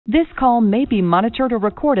This call may be monitored or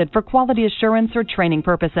recorded for quality assurance or training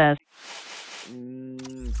purposes.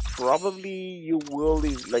 Probably you will,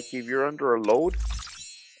 if you're under a load.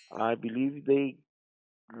 I believe you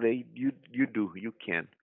can.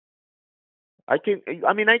 I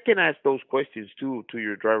can ask those questions too to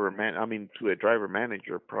your to a driver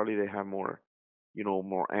manager. Probably they have more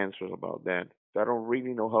answers about that. I don't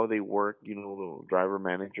really know how they work, the driver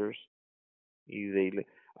managers. If they,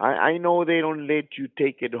 I know they don't let you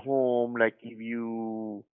take it home, if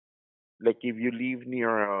you live near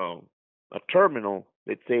a terminal.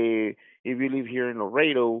 Let's say if you live here in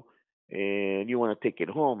Laredo and you want to take it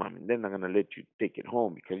home, they're not gonna let you take it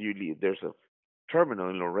home because there's a terminal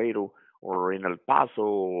in Laredo or in El Paso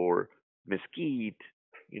or Mesquite,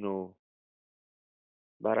 you know.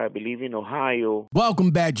 But I believe in Ohio.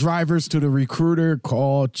 Welcome back, drivers, to the Recruiter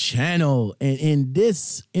Call channel. And in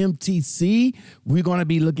this MTC, we're going to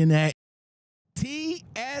be looking at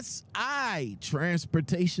TSI,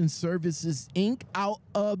 Transportation Services, Inc., out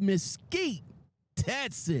of Mesquite,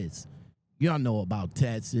 Texas. Y'all know about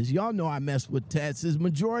Texas. Y'all know I mess with Texas.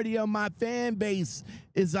 Majority of my fan base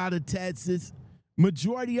is out of Texas.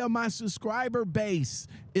 Majority of my subscriber base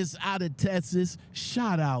is out of Texas.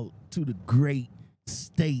 Shout out to the great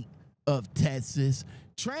state of Texas.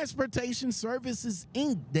 Transportation Services,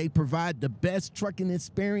 Inc. They provide the best trucking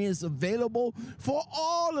experience available for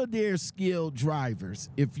all of their skilled drivers.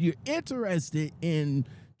 If you're interested in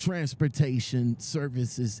Transportation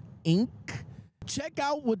Services, Inc., check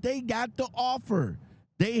out what they got to offer.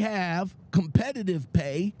 They have competitive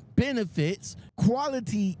pay, benefits,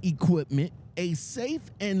 quality equipment, a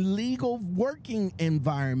safe and legal working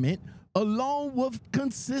environment, along with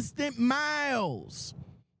consistent miles.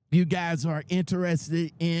 You guys are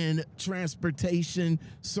interested in Transportation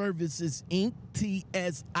Services, Inc.,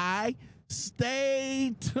 TSI,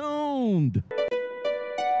 stay tuned.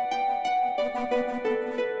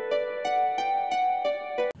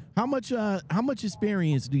 How much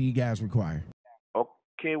experience do you guys require?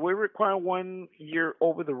 Okay, we require 1 year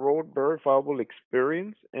over the road verifiable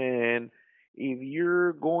experience, and if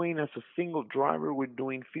you're going as a single driver, we're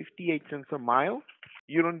doing 58 cents a mile.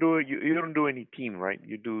 You don't do it. You don't do any team, right?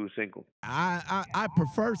 You do single. I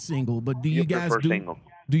prefer single, but do You you guys prefer do single?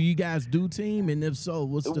 do you guys do team? And if so,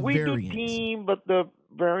 what's the We do variance? team, but it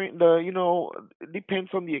depends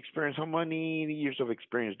on the experience. How many years of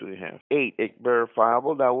experience do you have? 8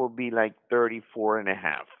 verifiable. That will be like 34 and a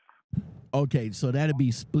half. Okay, so that'd be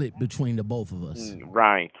split between the both of us.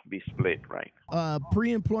 Right, be split, right.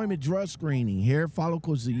 Pre-employment drug screening, hair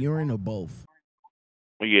follicles, the urine, or both?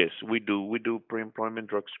 Yes, we do. We do pre-employment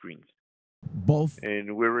drug screens. Both.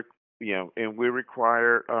 And we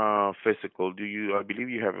require physical. I believe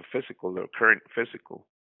you have a physical, a current physical.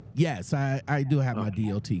 Yes, I do have my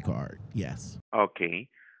DOT card. Yes. Okay,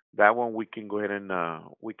 that one we can go ahead and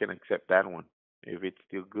we can accept that one if it's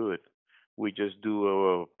still good. We just do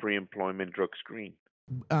a pre-employment drug screen.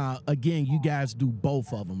 Again, you guys do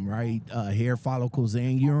both of them, right? Hair follicles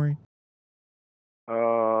and urine?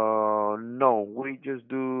 No, we just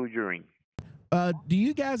do urine. Do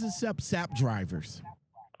you guys accept SAP drivers?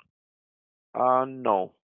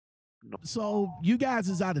 No. So you guys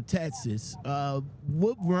is out of Texas.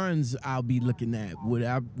 What runs I'll be looking at? Would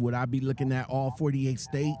I be looking at all 48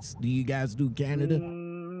 states? Do you guys do Canada?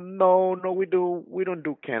 No, we don't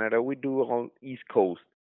do Canada. We do all East Coast.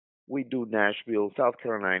 We do Nashville, South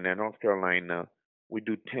Carolina, North Carolina. We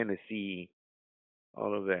do Tennessee,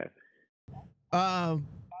 all of that.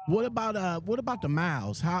 What about the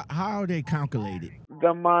miles? How are they calculated?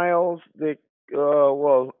 The miles,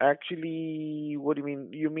 actually, what do you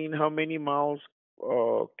mean? You mean how many miles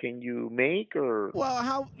can you make, or? Well,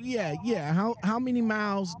 how many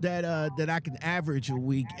miles that I can average a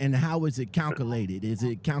week, and how is it calculated? Is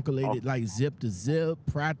it calculated like zip to zip,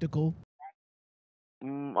 practical?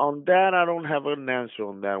 On that, I don't have an answer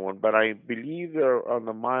on that one, but I believe on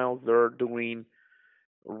the miles they're doing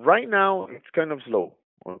right now. It's kind of slow.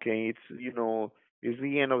 Okay, it's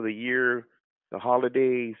the end of the year, the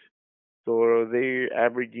holidays, so they're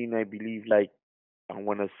averaging, I believe, I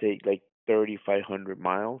want to say 3,500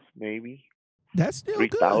 miles, maybe. That's still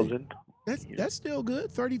 3,000. That's still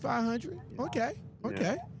good. 3,500. Okay.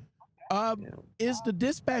 Yeah. Is the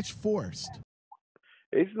dispatch forced?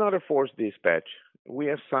 It's not a forced dispatch.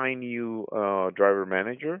 We assign you a driver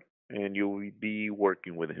manager, and you'll be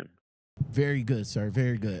working with him. Very good, sir.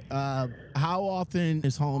 Very good. How often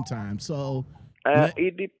is home time? So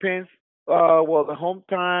it depends. The home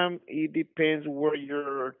time, it depends where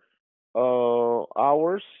your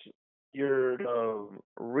hours, your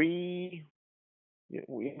when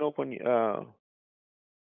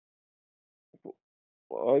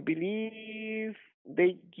I believe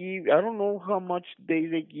they give. I don't know how much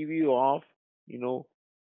days they give you off, you know,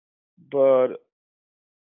 but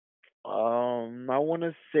I want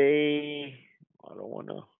to say I don't want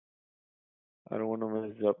to. I don't want to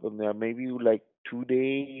mess up on that. Maybe like 2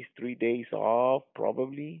 days, 3 days off,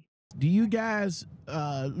 probably. Do you guys,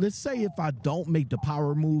 let's say if I don't make the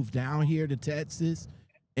power move down here to Texas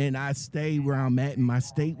and I stay where I'm at in my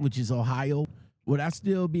state, which is Ohio, would I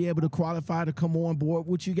still be able to qualify to come on board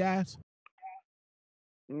with you guys?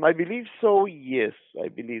 I believe so. Yes, I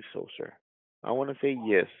believe so, sir. I want to say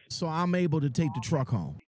yes. So I'm able to take the truck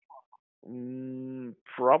home.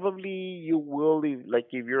 Probably you will,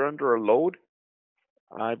 if you're under a load.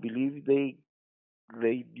 I believe you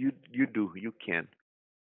do. You can.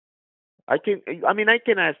 I can. I mean, I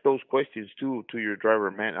can ask those questions too to your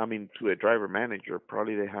driver man. I mean, to a driver manager.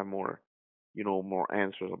 Probably they have more, more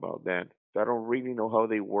answers about that. I don't really know how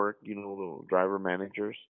they work. The driver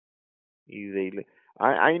managers. If they,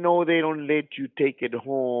 I know they don't let you take it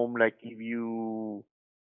home. Like if you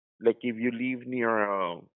live near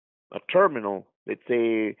a terminal. Let's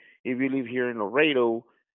say if you live here in Laredo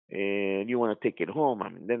and you want to take it home, I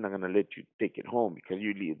mean, they're not gonna let you take it home because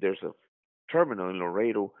there's a terminal in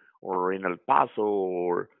Laredo or in El Paso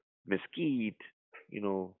or Mesquite, you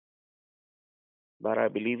know. But I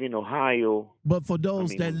believe in Ohio. But for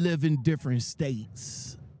those that live in different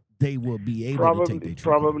states, they will be able to take their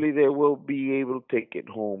truck probably they will be able to take it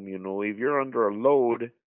home. If you're under a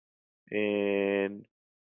load and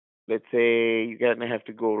let's say you're gonna have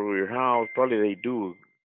to go to your house, probably they do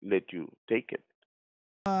let you take it.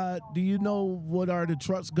 Do you know what are the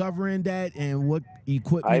trucks governing that and what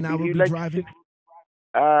equipment I would believe be driving?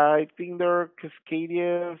 I think they're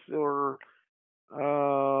Cascadias or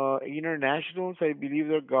internationals. I believe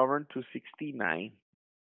they're governed to 69.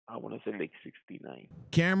 I want to say like 69.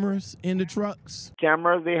 Cameras in the trucks?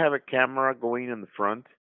 Cameras, they have a camera going in the front,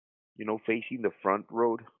 facing the front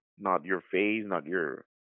road, not your face, not your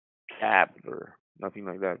cab or nothing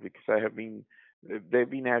like that. Because they've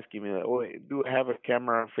been asking me, oh, do I have a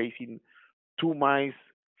camera facing to my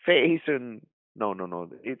face? And no.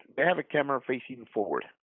 They have a camera facing forward.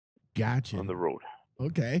 Gotcha. On the road.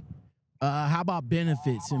 Okay. How about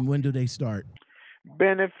benefits and when do they start?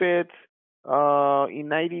 Benefits, in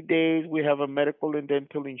 90 days, we have a medical and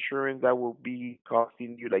dental insurance that will be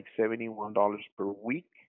costing you like $71 per week,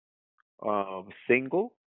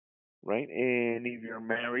 single, right? And if you're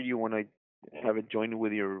married, you want to have it joined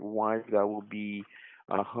with your wife, that will be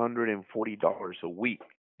 $140 a week.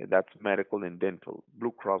 And that's medical and dental,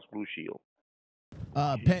 Blue Cross Blue Shield.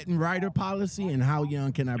 Pet and rider policy, and how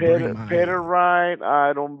young can I bring mine? Pet and ride,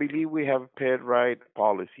 I don't believe we have pet ride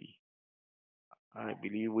policy. I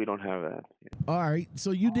believe we don't have that. All right.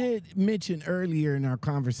 So you did mention earlier in our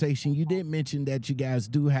conversation, you did mention that you guys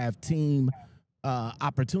do have team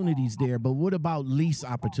opportunities there, but what about lease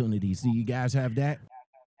opportunities? Do you guys have that?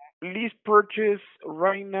 Lease purchase,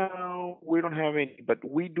 right now, we don't have any, but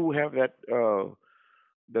we do have that, the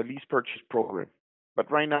lease purchase program. But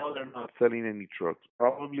right now, they're not selling any trucks.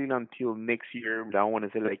 Probably until next year. I want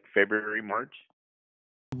to say like February, March.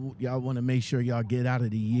 Y'all want to make sure y'all get out of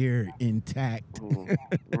the year intact.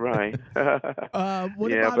 Right.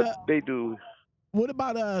 They do. What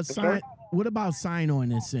about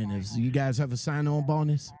sign-on incentives? Do you guys have a sign-on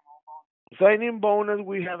bonus? Signing bonus,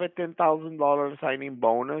 we have a $10,000 signing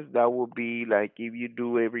bonus. That will be like if you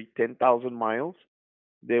do every 10,000 miles,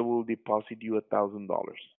 they will deposit you $1,000.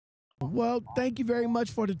 Well, thank you very much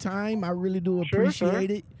for the time. I really do appreciate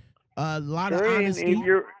it. A lot of honesty. And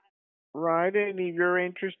if you're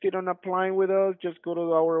interested in applying with us, just go to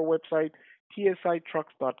our website,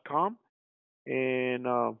 tsitrucks.com, and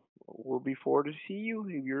we'll be forward to see you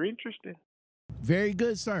if you're interested. Very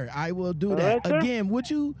good, sir. I will do that. Right, again, what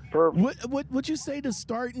you say the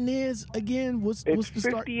starting is again? What's the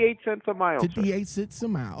start? 58 cents a mile. 58 cents a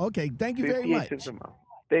mile. Okay, thank you very much. 58 cents a mile.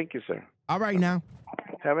 Thank you, sir. All right, now.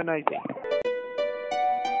 Have a nice day.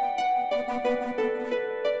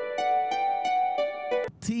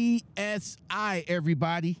 TSI,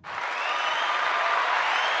 everybody.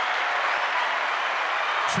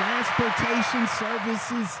 Transportation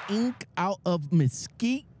Services, Inc. out of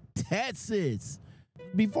Mesquite, Texas.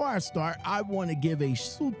 Before I start, I want to give a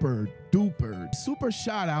super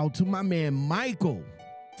shout out to my man Michael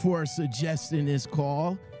for suggesting this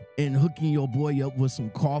call and hooking your boy up with some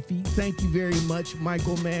coffee. Thank you very much,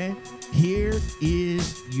 Michael, man. Here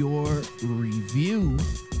is your review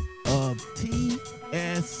of TSI.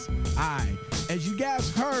 As you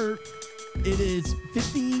guys heard, it is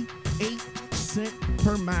 58 cents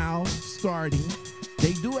per mile starting.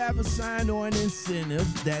 They do have a sign-on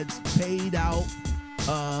incentive that's paid out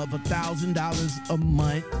of $1,000 a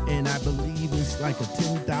month, and I believe it's like a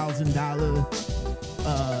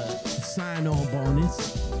 $10,000 sign-on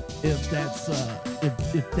bonus, if that's a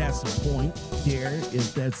point there,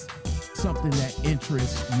 if that's something that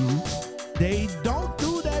interests you. They don't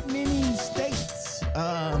do that many states.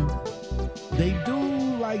 They do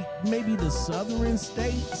like maybe the southern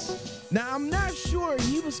states. Now, I'm not sure.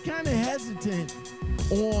 He was kind of hesitant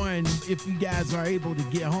on if you guys are able to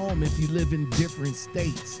get home if you live in different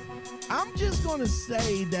states. I'm just going to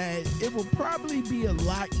say that it will probably be a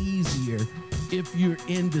lot easier if you're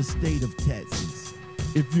in the state of Texas.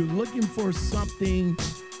 If you're looking for something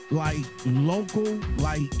like local,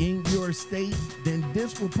 like in your state, then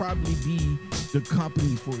this will probably be the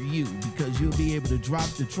company for you, because you'll be able to drop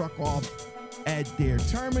the truck off at their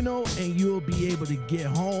terminal and you'll be able to get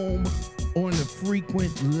home on a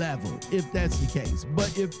frequent level, if that's the case.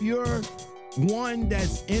 But if you're one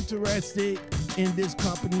that's interested in this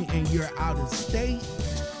company and you're out of state,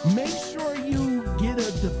 make sure you get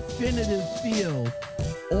a definitive feel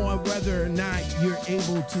on whether or not you're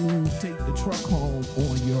able to take the truck home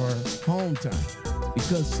on your home time.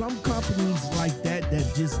 Because some companies like that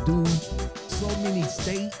just do so many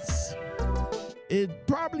states, it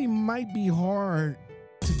probably might be hard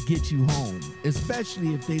to get you home,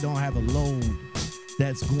 especially if they don't have a load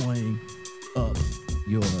that's going up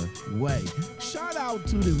your way. Shout out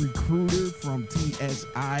to the recruiter from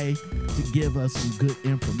TSI to give us some good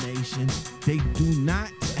information. They do not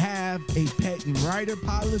have a pet and rider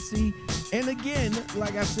policy. And again,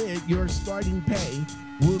 like I said, your starting pay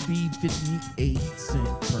will be 58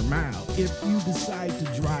 cents per mile. If you decide to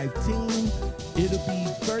drive team, it'll be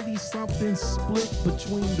 30-something split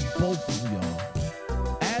between the both of y'all.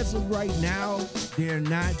 As of right now, they're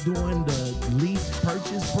not doing the lease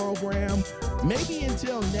purchase program. Maybe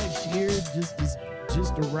until next year,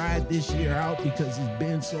 just to ride this year out, because it's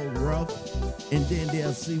been so rough. And then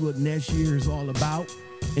they'll see what next year is all about.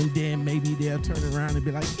 And then maybe they'll turn around and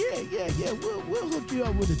be like, yeah, we'll hook you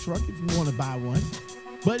up with a truck if you want to buy one.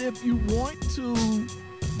 But if you want to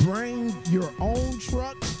bring your own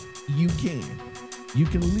truck, you can. You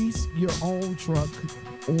can lease your own truck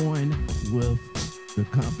on with the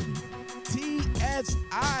company.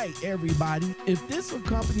 TSI, everybody. If this is a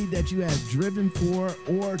company that you have driven for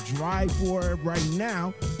or drive for right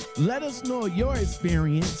now, let us know your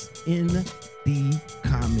experience in the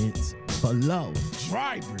comments below.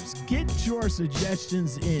 Drivers, get your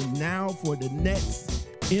suggestions in now for the next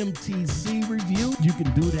MTC review. You can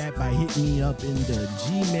do that by hitting me up in the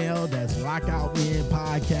Gmail. That's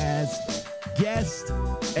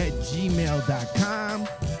lockoutmenpodcastguest@gmail.com.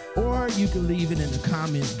 Or you can leave it in the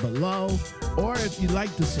comments below. Or if you'd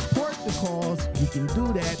like to support the cause, you can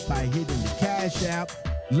do that by hitting the Cash App,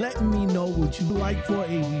 letting me know what you like for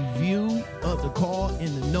a review of the call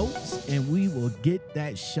in the notes, and we will get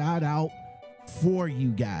that shout out for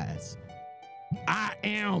you guys. I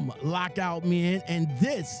am Lockoutmen, and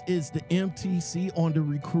this is the MTC on the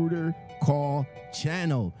Recruiter Call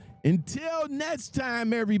channel. Until next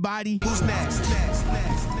time, everybody. Who's next?